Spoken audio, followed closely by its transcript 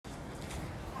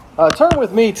Turn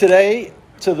with me today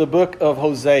to the book of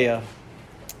Hosea.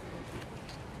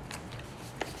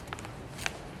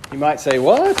 You might say,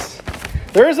 what?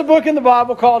 There is a book in the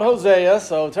Bible called Hosea,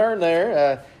 so turn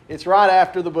there. It's right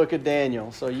after the book of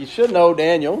Daniel. So you should know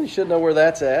Daniel. You should know where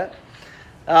that's at.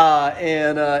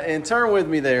 And turn with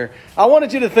me there. I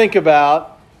wanted you to think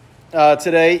about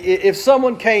today, if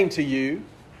someone came to you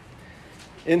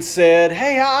and said,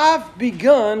 hey, I've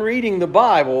begun reading the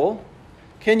Bible.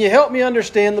 Can you help me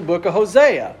understand the book of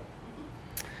Hosea?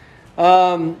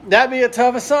 That'd be a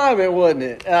tough assignment, wouldn't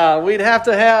it?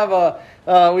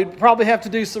 We'd probably have to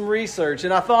do some research.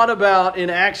 And I thought about in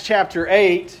Acts chapter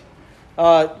 8,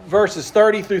 verses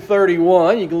 30 through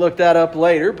 31. You can look that up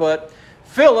later. But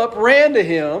Philip ran to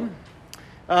him.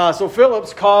 So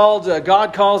Philip's called.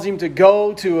 God calls him to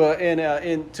go to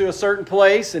a certain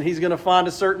place, and he's going to find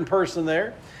a certain person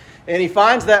there. And he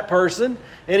finds that person,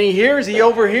 and he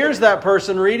overhears that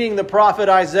person reading the prophet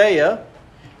Isaiah.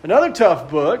 Another tough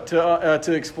book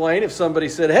to explain if somebody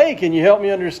said, hey, can you help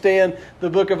me understand the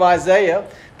book of Isaiah?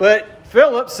 But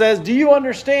Philip says, do you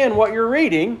understand what you're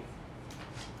reading?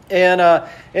 And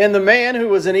the man who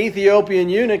was an Ethiopian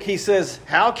eunuch, he says,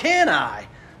 how can I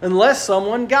unless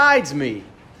someone guides me?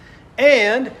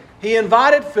 And he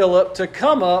invited Philip to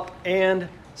come up and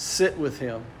sit with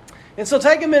him. And so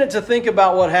take a minute to think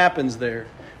about what happens there.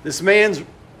 This man's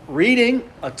reading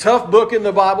a tough book in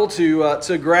the Bible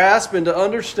to grasp and to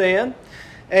understand.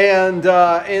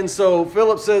 And so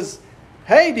Philip says,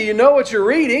 hey, do you know what you're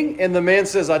reading? And the man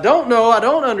says, I don't know. I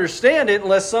don't understand it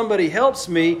unless somebody helps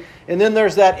me. And then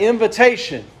there's that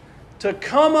invitation to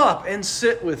come up and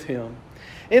sit with him.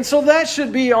 And so that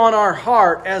should be on our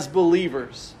heart as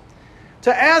believers.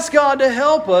 To ask God to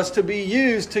help us to be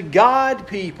used to guide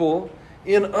people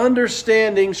in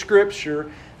understanding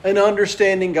Scripture and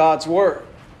understanding God's Word.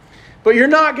 But you're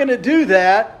not going to do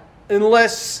that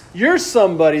unless you're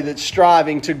somebody that's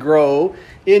striving to grow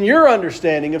in your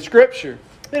understanding of Scripture.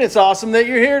 And it's awesome that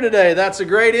you're here today. That's a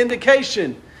great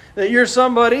indication that you're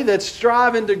somebody that's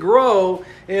striving to grow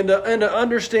and to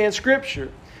understand Scripture.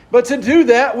 But to do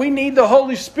that, we need the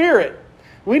Holy Spirit.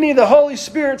 We need the Holy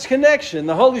Spirit's connection.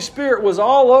 The Holy Spirit was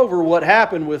all over what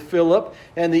happened with Philip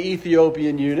and the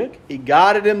Ethiopian eunuch. He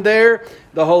guided him there.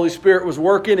 The Holy Spirit was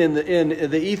working in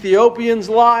the Ethiopian's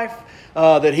life.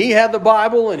 That he had the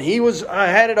Bible and he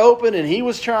had it open and he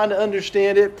was trying to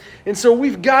understand it. And so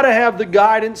we've got to have the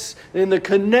guidance and the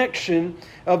connection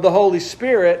of the Holy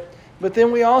Spirit. But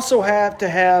then we also have to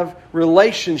have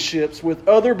relationships with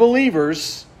other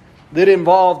believers that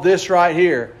involve this right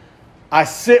here. I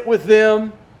sit with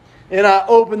them and I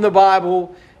open the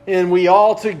Bible and we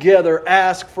all together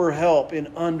ask for help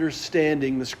in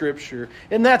understanding the Scripture.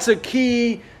 And that's a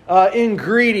key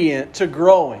ingredient to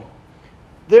growing.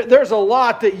 There's a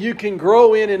lot that you can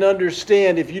grow in and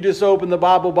understand if you just open the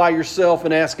Bible by yourself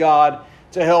and ask God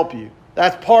to help you.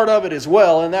 That's part of it as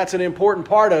well, and that's an important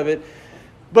part of it.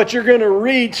 But you're going to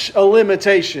reach a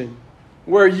limitation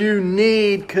where you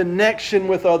need connection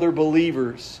with other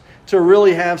believers to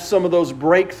really have some of those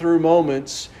breakthrough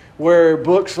moments where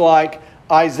books like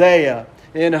Isaiah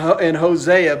and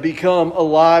Hosea become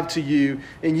alive to you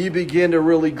and you begin to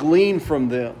really glean from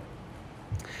them.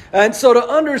 And so to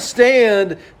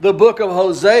understand the book of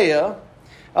Hosea,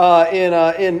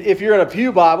 if you're in a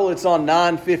Pew Bible, it's on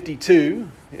 952.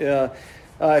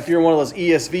 If you're in one of those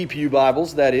ESV Pew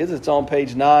Bibles, that is, it's on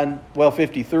page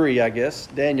 53, I guess.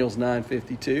 Daniel's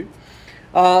 952.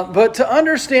 But to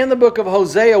understand the book of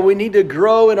Hosea, we need to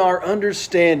grow in our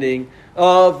understanding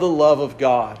of the love of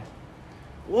God.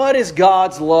 What is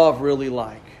God's love really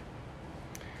like?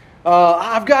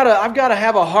 I've got to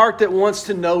have a heart that wants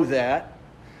to know that.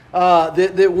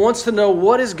 That wants to know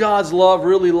what is God's love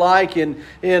really like and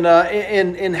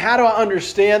how do I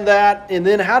understand that? And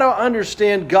then how do I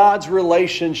understand God's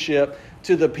relationship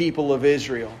to the people of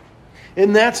Israel?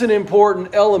 And that's an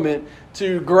important element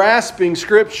to grasping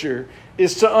Scripture,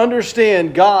 is to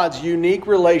understand God's unique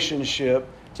relationship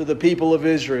to the people of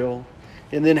Israel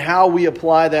and then how we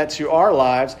apply that to our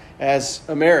lives as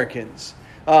Americans,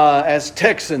 as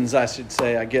Texans, I should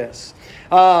say, I guess.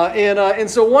 And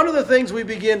so one of the things we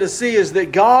begin to see is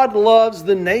that God loves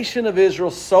the nation of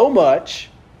Israel so much,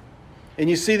 and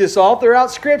you see this all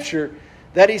throughout Scripture,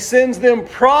 that He sends them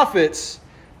prophets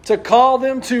to call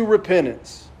them to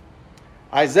repentance.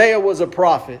 Isaiah was a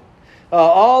prophet.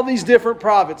 All these different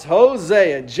prophets,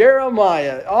 Hosea,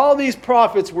 Jeremiah, all these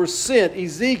prophets were sent,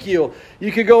 Ezekiel,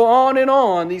 you could go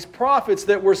on, these prophets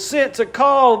that were sent to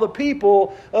call the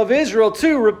people of Israel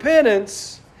to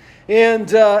repentance. And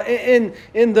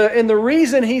the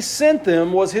reason He sent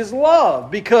them was His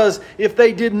love. Because if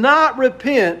they did not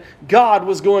repent, God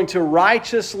was going to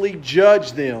righteously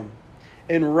judge them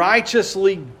and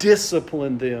righteously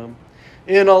discipline them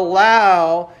and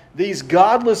allow these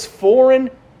godless foreign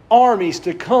armies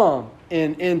to come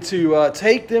and to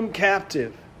take them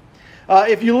captive.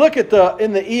 If you look at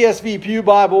in the ESV Pew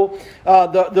Bible,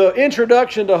 the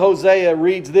introduction to Hosea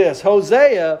reads this: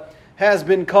 Hosea has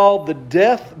been called the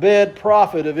deathbed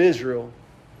prophet of Israel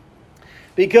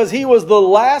because he was the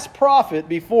last prophet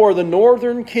before the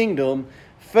northern kingdom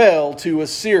fell to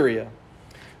Assyria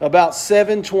about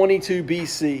 722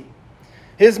 BC.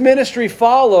 His ministry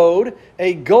followed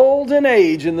a golden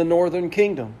age in the northern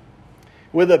kingdom,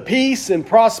 with a peace and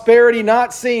prosperity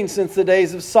not seen since the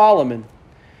days of Solomon.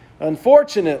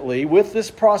 Unfortunately, with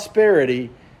this prosperity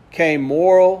came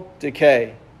moral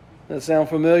decay. Does that sound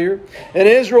familiar? And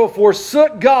Israel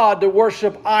forsook God to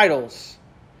worship idols.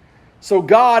 So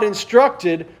God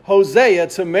instructed Hosea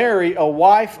to marry a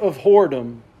wife of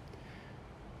whoredom,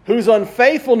 whose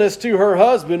unfaithfulness to her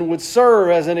husband would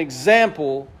serve as an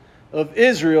example of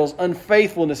Israel's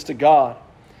unfaithfulness to God.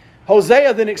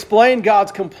 Hosea then explained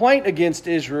God's complaint against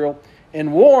Israel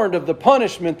and warned of the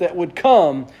punishment that would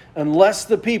come unless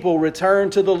the people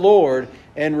returned to the Lord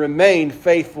and remained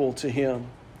faithful to Him.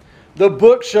 The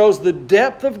book shows the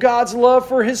depth of God's love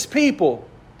for His people,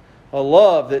 a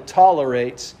love that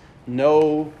tolerates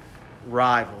no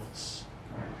rivals.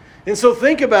 And so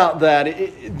think about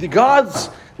that. God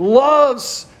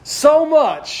loves so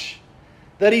much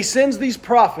that He sends these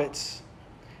prophets,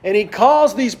 and He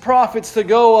calls these prophets to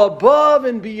go above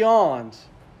and beyond.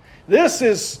 This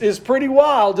is pretty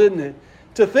wild, isn't it?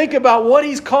 To think about what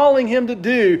He's calling him to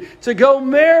do, to go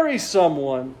marry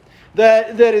someone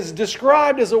that is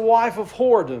described as a wife of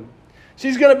whoredom.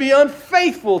 She's going to be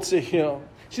unfaithful to him.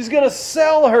 She's going to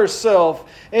sell herself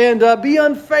and be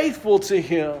unfaithful to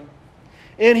him.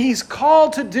 And He's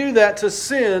called to do that, to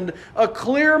send a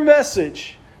clear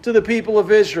message to the people of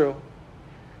Israel.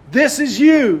 This is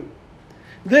you.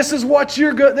 This is what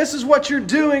you're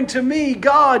doing to me,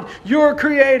 God, your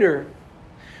Creator.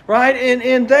 Right?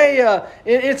 And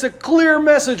it's a clear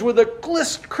message with a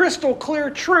crystal clear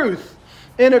truth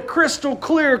and a crystal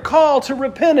clear call to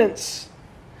repentance.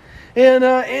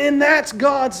 And that's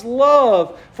God's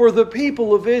love for the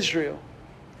people of Israel.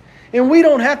 And we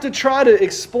don't have to try to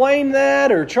explain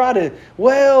that or try to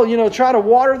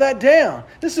water that down.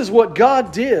 This is what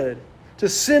God did to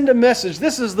send a message.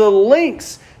 This is the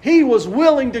lengths He was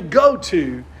willing to go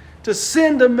to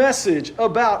send a message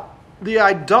about the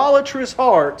idolatrous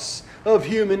hearts of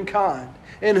humankind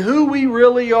and who we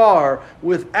really are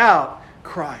without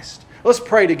Christ. Let's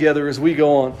pray together as we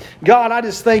go on. God, I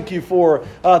just thank You for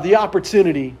the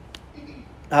opportunity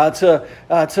to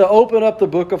open up the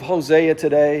book of Hosea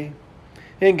today.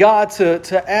 And God,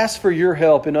 to ask for Your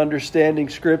help in understanding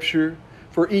Scripture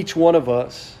for each one of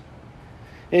us.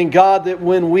 And God, that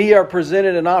when we are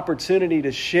presented an opportunity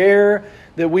to share,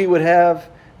 that we would have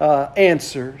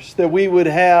answers, that we would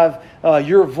have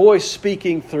Your voice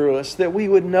speaking through us, that we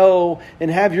would know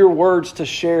and have Your words to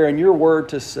share and Your word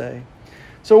to say.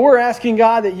 So we're asking,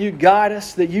 God, that You guide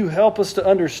us, that You help us to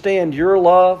understand Your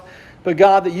love, but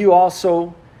God, that You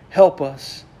also help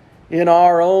us in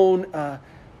our own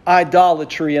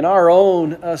idolatry, in our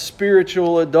own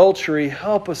spiritual adultery.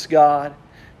 Help us, God,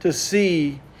 to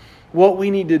see what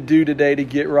we need to do today to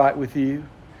get right with You.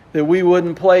 That we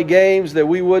wouldn't play games, that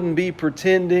we wouldn't be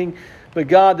pretending, but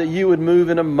God, that You would move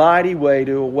in a mighty way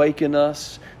to awaken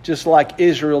us, just like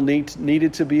Israel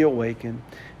needed to be awakened.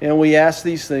 And we ask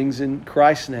these things in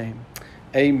Christ's name.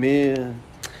 Amen.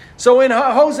 So in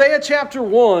Hosea chapter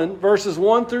 1, verses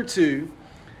 1 through 2,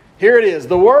 here it is.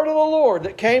 The word of the Lord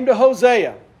that came to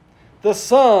Hosea, the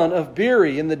son of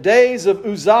Beeri, in the days of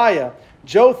Uzziah,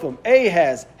 Jotham,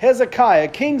 Ahaz, Hezekiah,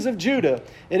 kings of Judah,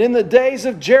 and in the days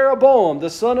of Jeroboam, the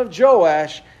son of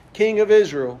Joash, king of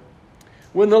Israel.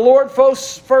 When the Lord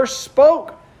first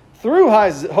spoke through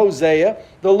Hosea,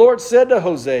 the Lord said to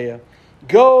Hosea,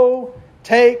 "Go,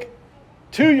 take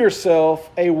to yourself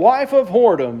a wife of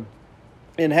whoredom,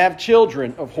 and have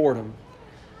children of whoredom.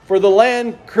 For the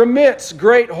land commits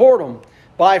great whoredom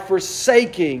by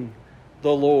forsaking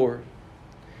the Lord."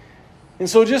 And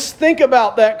so just think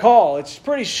about that call. It's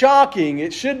pretty shocking.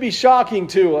 It should be shocking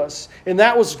to us. And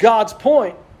that was God's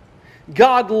point.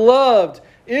 God loved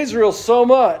Israel so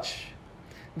much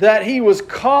that He was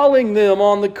calling them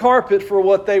on the carpet for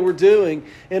what they were doing.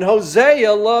 And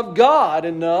Hosea loved God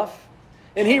enough,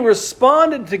 and he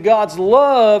responded to God's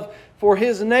love for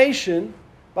his nation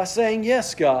by saying,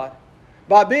 "Yes, God,"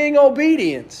 by being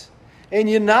obedient. and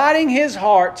uniting his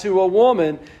heart to a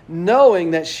woman,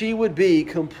 knowing that she would be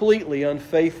completely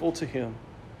unfaithful to him.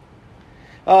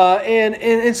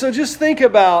 And so just think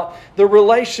about the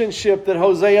relationship that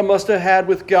Hosea must have had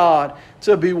with God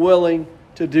to be willing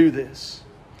to do this.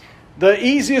 The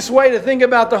easiest way to think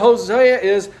about the Hosea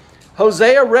is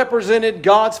Hosea represented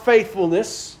God's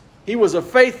faithfulness. He was a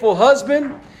faithful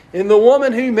husband. And the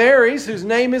woman who marries, whose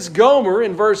name is Gomer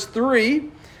in verse 3,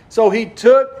 so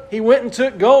he went and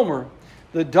took Gomer,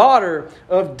 the daughter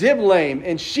of Diblaim,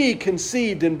 and she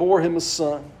conceived and bore him a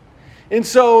son. And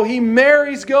so he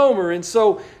marries Gomer, and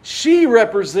so she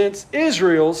represents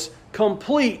Israel's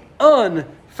complete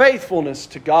unfaithfulness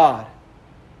to God.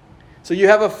 So you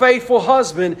have a faithful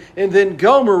husband, and then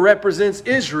Gomer represents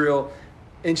Israel,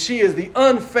 and she is the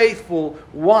unfaithful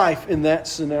wife in that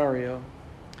scenario.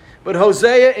 But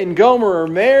Hosea and Gomer are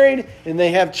married, and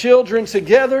they have children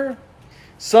together.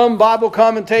 Some Bible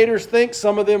commentators think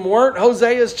some of them weren't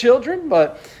Hosea's children,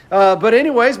 but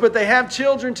they have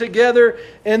children together,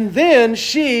 and then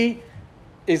she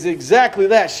is exactly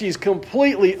that. She's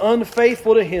completely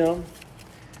unfaithful to him.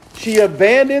 She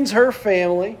abandons her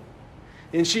family,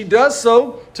 and she does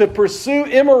so to pursue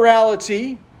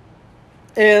immorality.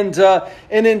 And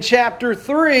in chapter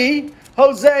 3,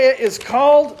 Hosea is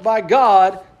called by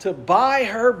God to buy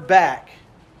her back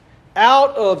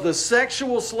out of the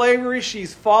sexual slavery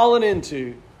she's fallen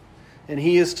into, and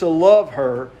he is to love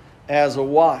her as a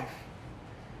wife.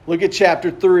 Look at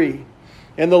chapter 3.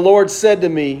 And the Lord said to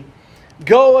me,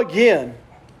 "Go again,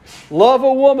 love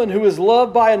a woman who is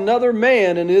loved by another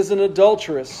man and is an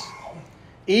adulteress,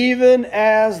 even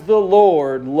as the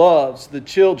Lord loves the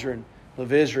children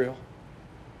of Israel."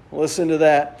 Listen to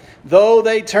that. "Though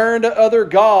they turn to other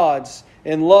gods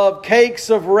and love cakes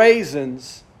of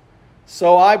raisins,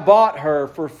 so I bought her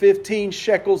for 15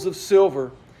 shekels of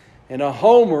silver and a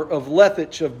homer of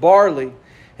lethech of barley.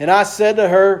 And I said to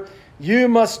her, you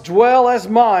must dwell as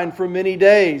mine for many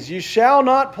days. You shall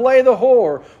not play the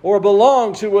whore or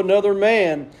belong to another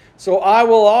man. So I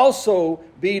will also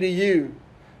be to you.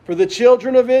 For the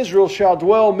children of Israel shall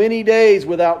dwell many days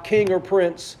without king or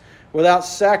prince, without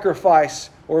sacrifice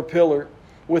or pillar,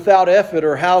 without ephod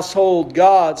or household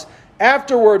gods.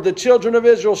 Afterward, the children of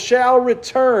Israel shall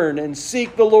return and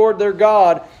seek the Lord their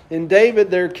God and David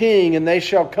their king, and they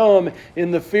shall come in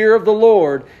the fear of the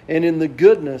Lord and in the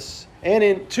goodness and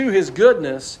into his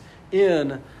goodness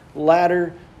in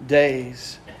latter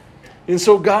days." And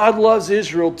so God loves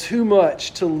Israel too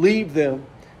much to leave them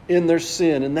in their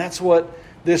sin, and that's what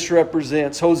this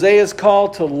represents. Hosea's call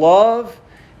to love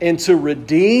and to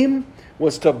redeem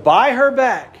was to buy her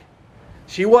back.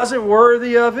 She wasn't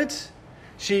worthy of it.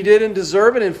 She didn't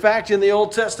deserve it. In fact, in the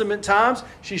Old Testament times,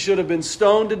 she should have been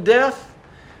stoned to death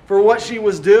for what she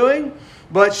was doing.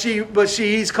 But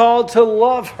he's called to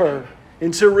love her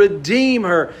and to redeem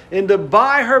her and to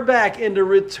buy her back and to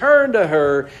return to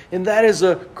her. And that is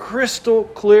a crystal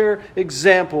clear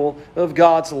example of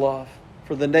God's love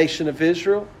for the nation of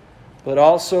Israel, but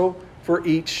also for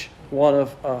each one of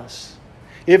us.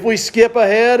 If we skip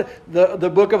ahead, the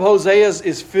book of Hosea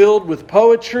is filled with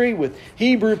poetry, with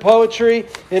Hebrew poetry.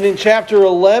 And in chapter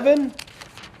 11,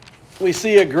 we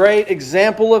see a great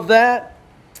example of that.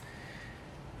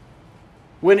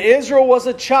 When Israel was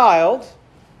a child,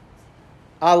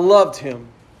 I loved him.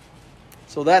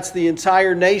 So that's the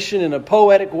entire nation in a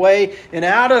poetic way. And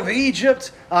out of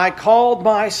Egypt, I called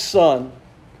my son.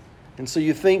 And so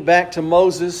you think back to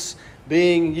Moses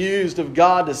being used of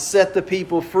God to set the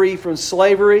people free from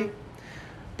slavery.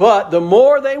 But the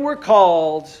more they were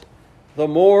called, the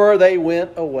more they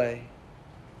went away.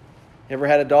 Ever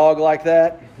had a dog like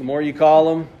that? The more you call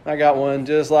them, I got one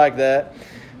just like that.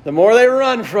 The more they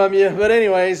run from you. But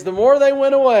anyways, the more they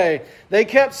went away. They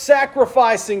kept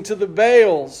sacrificing to the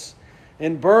Baals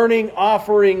and burning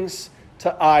offerings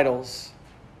to idols.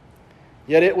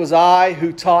 Yet it was I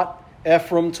who taught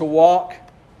Ephraim to walk.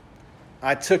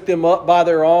 I took them up by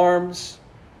their arms,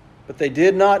 but they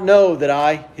did not know that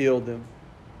I healed them.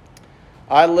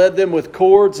 I led them with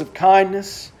cords of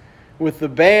kindness, with the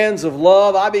bands of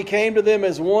love. I became to them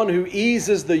as one who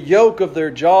eases the yoke of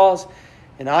their jaws,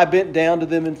 and I bent down to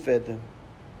them and fed them.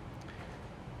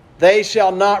 They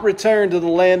shall not return to the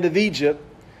land of Egypt,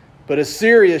 but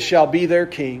Assyria shall be their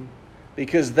king,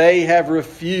 because they have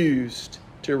refused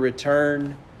to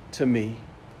return to me.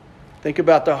 Think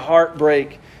about the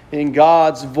heartbreak in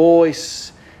God's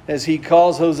voice as he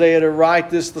calls Hosea to write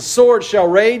this. The sword shall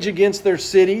rage against their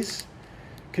cities,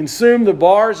 consume the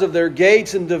bars of their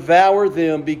gates and devour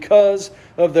them because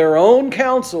of their own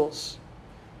counsels.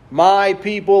 My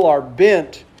people are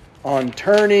bent on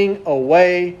turning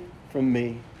away from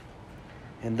me.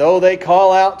 And though they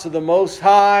call out to the Most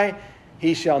High,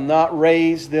 He shall not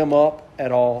raise them up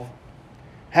at all.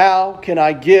 How can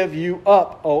I give you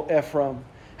up, O Ephraim?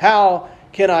 How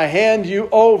can I hand you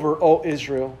over, O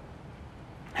Israel?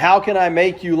 How can I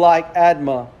make you like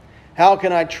Admah? How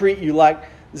can I treat you like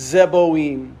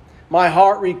Zeboim? My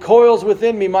heart recoils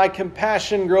within me. My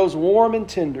compassion grows warm and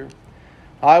tender.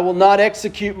 I will not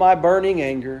execute my burning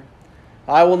anger.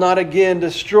 I will not again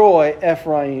destroy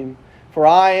Ephraim. For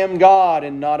I am God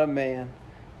and not a man,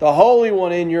 the Holy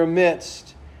One in your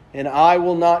midst, and I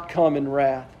will not come in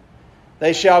wrath.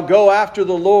 They shall go after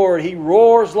the Lord. He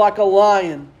roars like a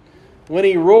lion. When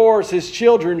He roars, His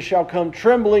children shall come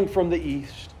trembling from the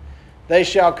east. They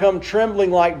shall come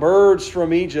trembling like birds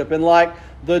from Egypt, and like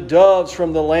the doves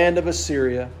from the land of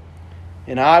Assyria.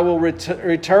 And I will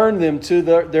return them to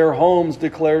their homes,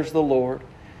 declares the Lord.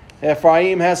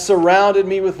 Ephraim has surrounded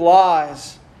me with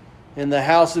lies, in the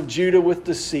house of Judah with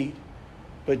deceit.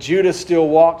 But Judah still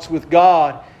walks with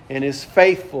God and is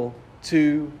faithful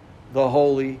to the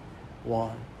Holy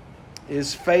One.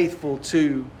 Is faithful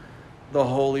to the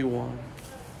Holy One.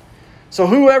 So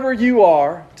whoever you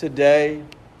are today,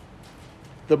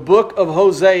 the book of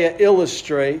Hosea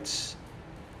illustrates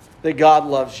that God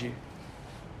loves you.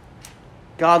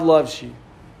 God loves you.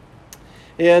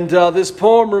 And this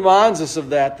poem reminds us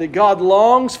of that God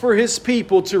longs for His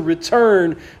people to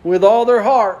return with all their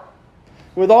heart,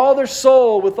 with all their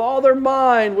soul, with all their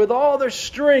mind, with all their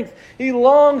strength. He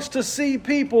longs to see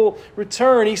people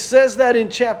return. He says that in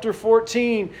chapter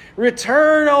 14.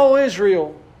 Return, O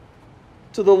Israel,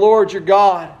 to the Lord your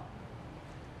God.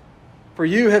 For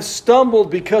you have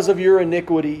stumbled because of your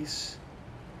iniquities.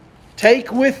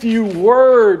 Take with you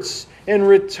words and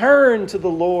return to the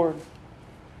Lord.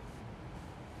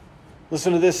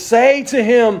 Listen to this. Say to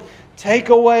Him, take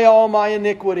away all my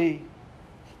iniquity.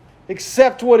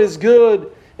 Accept what is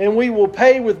good, and we will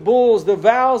pay with bulls the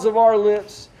vows of our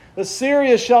lips.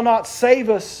 Assyria shall not save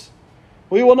us.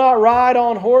 We will not ride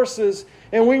on horses,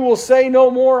 and we will say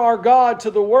no more, our God,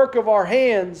 to the work of our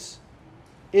hands.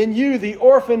 In you the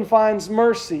orphan finds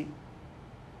mercy.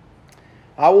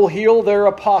 I will heal their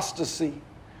apostasy.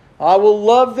 I will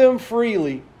love them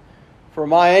freely, for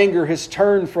my anger has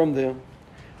turned from them.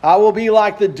 I will be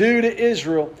like the dew to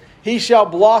Israel. He shall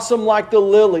blossom like the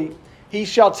lily. He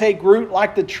shall take root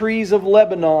like the trees of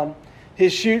Lebanon.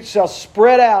 His shoots shall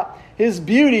spread out. His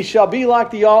beauty shall be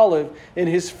like the olive, and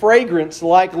his fragrance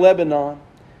like Lebanon.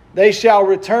 They shall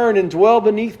return and dwell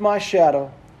beneath my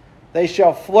shadow. They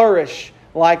shall flourish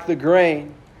like the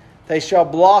grain. They shall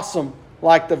blossom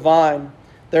like the vine.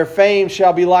 Their fame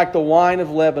shall be like the wine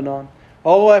of Lebanon.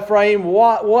 O Ephraim,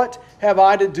 what have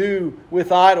I to do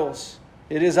with idols?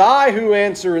 It is I who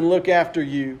answer and look after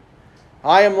you.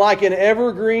 I am like an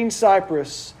evergreen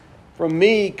cypress. From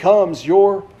me comes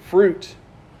your fruit.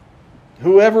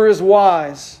 Whoever is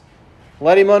wise,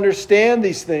 let him understand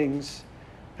these things.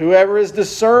 Whoever is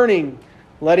discerning,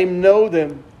 let him know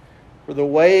them. For the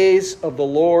ways of the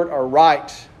Lord are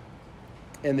right,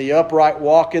 and the upright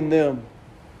walk in them.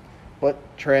 But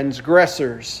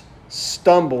transgressors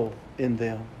stumble in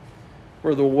them.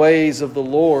 For the ways of the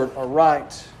Lord are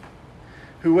right.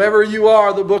 Whoever you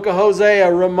are, the book of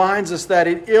Hosea reminds us that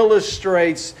it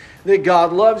illustrates that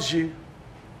God loves you.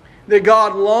 That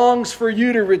God longs for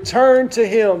you to return to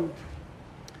Him.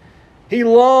 He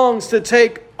longs to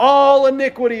take all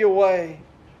iniquity away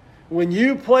when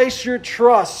you place your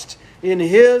trust in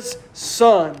His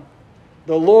Son,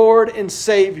 the Lord and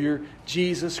Savior,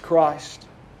 Jesus Christ.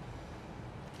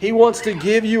 He wants to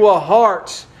give you a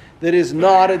heart that is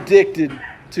not addicted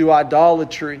to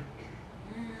idolatry,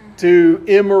 to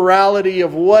immorality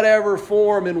of whatever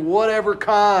form and whatever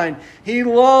kind. He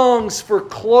longs for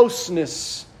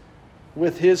closeness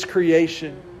with His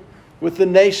creation. With the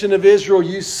nation of Israel,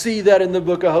 you see that in the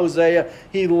book of Hosea.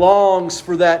 He longs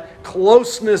for that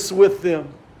closeness with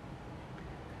them.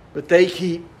 But they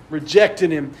keep rejecting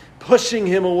Him, pushing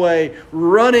Him away,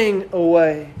 running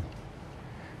away.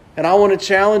 And I want to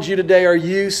challenge you today, are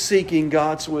you seeking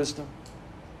God's wisdom?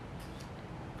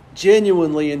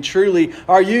 Genuinely and truly,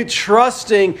 are you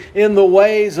trusting in the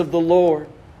ways of the Lord?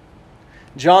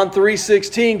 John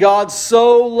 3:16, God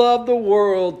so loved the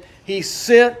world, He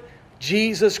sent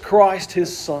Jesus Christ,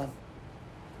 His Son.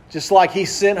 Just like He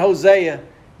sent Hosea,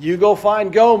 you go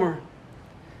find Gomer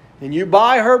and you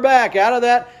buy her back out of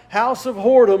that house of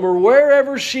whoredom or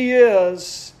wherever she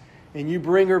is, and you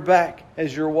bring her back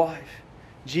as your wife.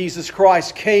 Jesus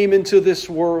Christ came into this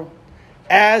world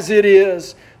as it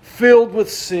is, filled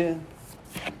with sin.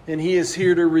 And He is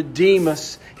here to redeem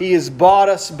us. He has bought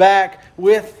us back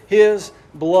with His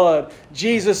blood.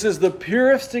 Jesus is the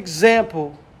purest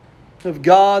example of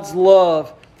God's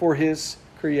love for His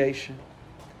creation.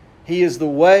 He is the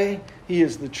way, He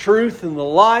is the truth and the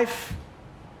life.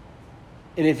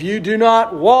 And if you do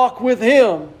not walk with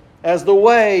Him as the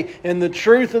way and the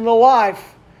truth and the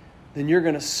life, then you're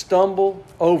going to stumble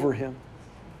over Him.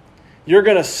 You're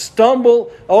going to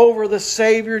stumble over the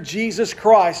Savior Jesus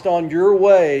Christ on your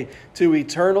way to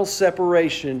eternal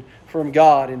separation from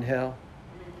God in hell.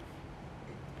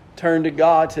 Turn to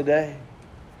God today.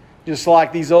 Just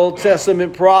like these Old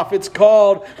Testament prophets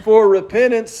called for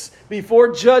repentance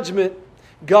before judgment,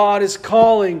 God is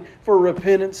calling for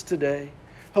repentance today.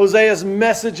 Hosea's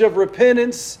message of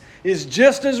repentance is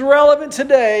just as relevant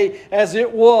today as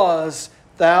it was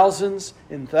thousands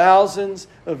and thousands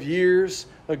of years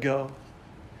ago.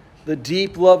 The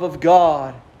deep love of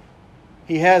God.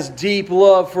 He has deep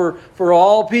love for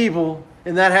all people,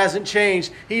 and that hasn't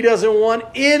changed. He doesn't want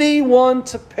anyone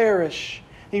to perish.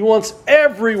 He wants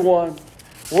everyone,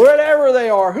 whatever they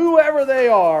are, whoever they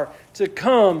are, to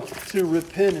come to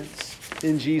repentance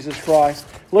in Jesus Christ.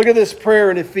 Look at this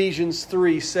prayer in Ephesians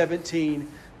 3:17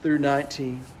 through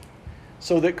 19.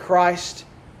 So that Christ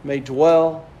may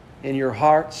dwell in your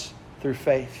hearts through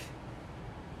faith.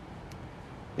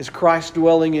 Is Christ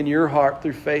dwelling in your heart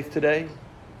through faith today?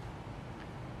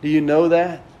 Do you know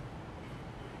that?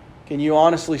 Can you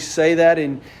honestly say that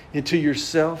into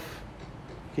yourself?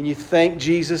 Can you thank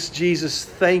Jesus? Jesus,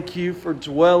 thank you for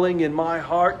dwelling in my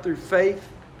heart through faith.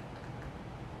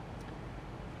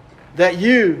 That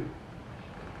you,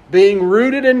 being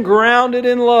rooted and grounded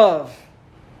in love,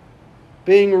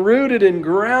 being rooted and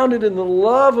grounded in the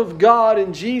love of God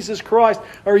in Jesus Christ,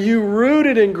 are you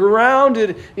rooted and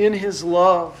grounded in His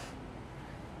love?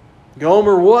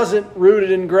 Gomer wasn't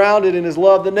rooted and grounded in His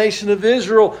love. The nation of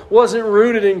Israel wasn't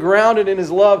rooted and grounded in His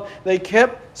love. They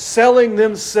kept selling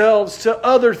themselves to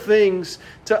other things,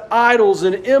 to idols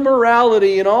and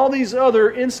immorality and all these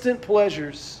other instant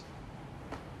pleasures.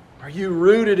 Are you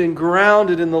rooted and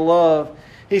grounded in the love?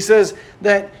 He says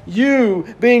that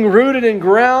you, being rooted and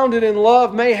grounded in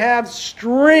love, may have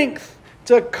strength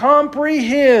to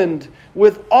comprehend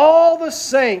with all the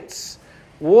saints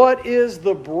what is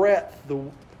the breadth,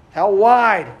 how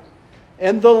wide,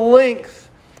 and the length,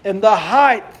 and the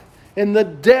height, and the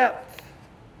depth,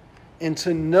 and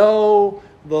to know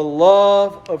the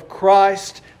love of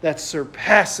Christ that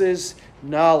surpasses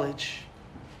knowledge,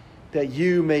 that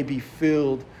you may be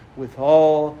filled with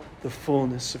all the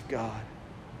fullness of God.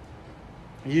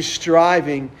 Are you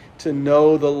striving to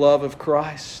know the love of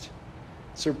Christ?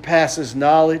 Surpasses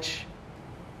knowledge.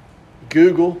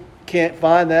 Google, can't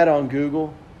find that on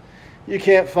Google. You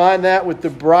can't find that with the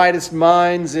brightest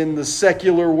minds in the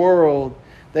secular world.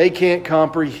 They can't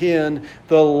comprehend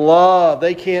the love.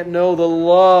 They can't know the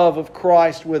love of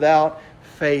Christ without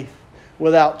faith,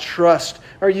 without trust.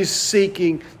 Are you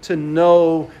seeking to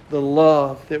know the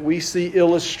love that we see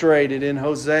illustrated in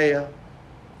Hosea?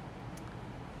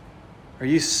 Are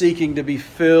you seeking to be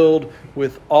filled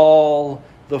with all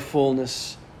the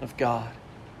fullness of God?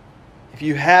 If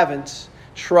you haven't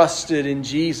trusted in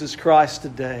Jesus Christ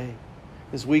today,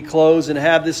 as we close and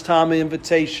have this time of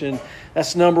invitation,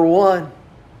 that's number one.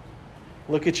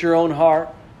 Look at your own heart.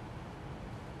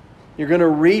 You're going to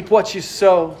reap what you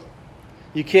sow.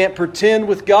 You can't pretend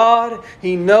with God.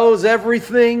 He knows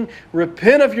everything.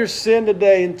 Repent of your sin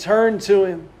today and turn to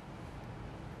Him.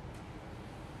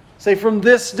 Say, from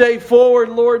this day forward,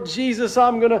 Lord Jesus,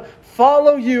 I'm going to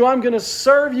follow You. I'm going to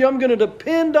serve You. I'm going to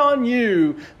depend on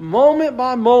You moment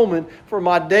by moment for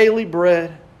my daily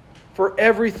bread, for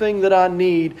everything that I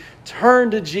need. Turn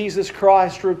to Jesus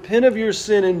Christ. Repent of your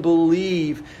sin and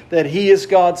believe that He is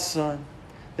God's Son,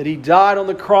 that He died on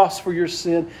the cross for your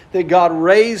sin, that God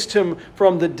raised Him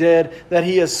from the dead, that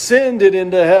He ascended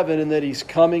into heaven, and that He's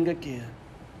coming again.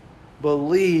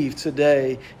 Believe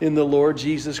today in the Lord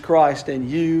Jesus Christ and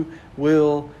you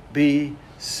will be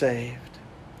saved.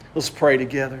 Let's pray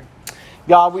together.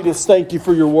 God, we just thank You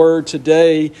for Your word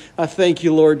today. I thank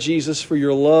You, Lord Jesus, for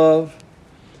Your love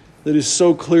that is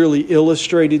so clearly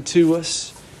illustrated to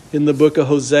us in the book of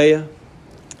Hosea.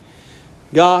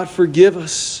 God, forgive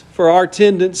us for our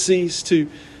tendencies to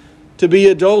be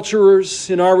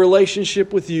adulterers in our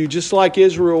relationship with You, just like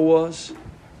Israel was.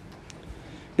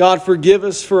 God, forgive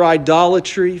us for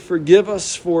idolatry. Forgive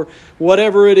us for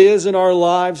whatever it is in our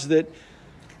lives that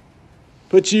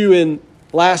puts You in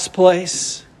last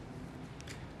place.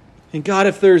 And God,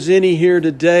 if there's any here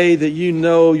today that You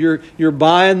know you're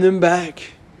buying them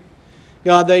back,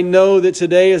 God, they know that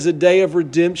today is a day of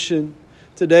redemption.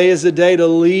 Today is a day to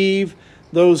leave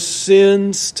those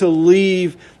sins, to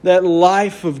leave that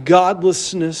life of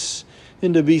godlessness,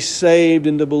 and to be saved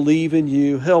and to believe in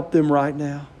You. Help them right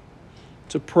now.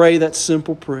 to pray that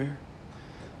simple prayer.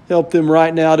 Help them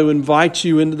right now to invite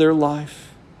you into their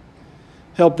life.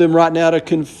 Help them right now to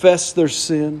confess their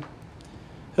sin.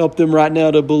 Help them right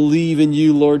now to believe in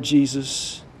you, Lord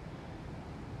Jesus.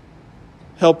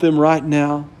 Help them right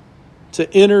now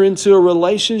to enter into a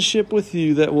relationship with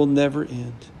you that will never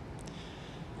end.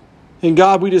 And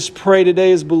God, we just pray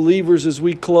today as believers as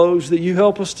we close that you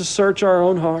help us to search our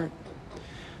own heart.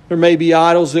 There may be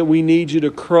idols that we need you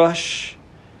to crush.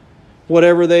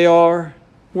 Whatever they are,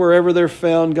 wherever they're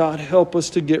found, God, help us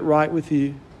to get right with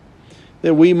you.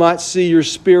 That we might see your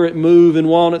Spirit move in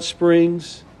Walnut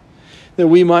Springs. That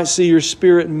we might see your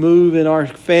Spirit move in our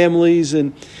families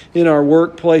and in our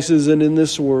workplaces and in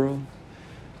this world.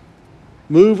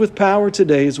 Move with power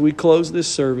today as we close this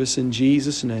service in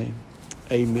Jesus' name.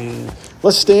 Amen.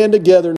 Let's stand together.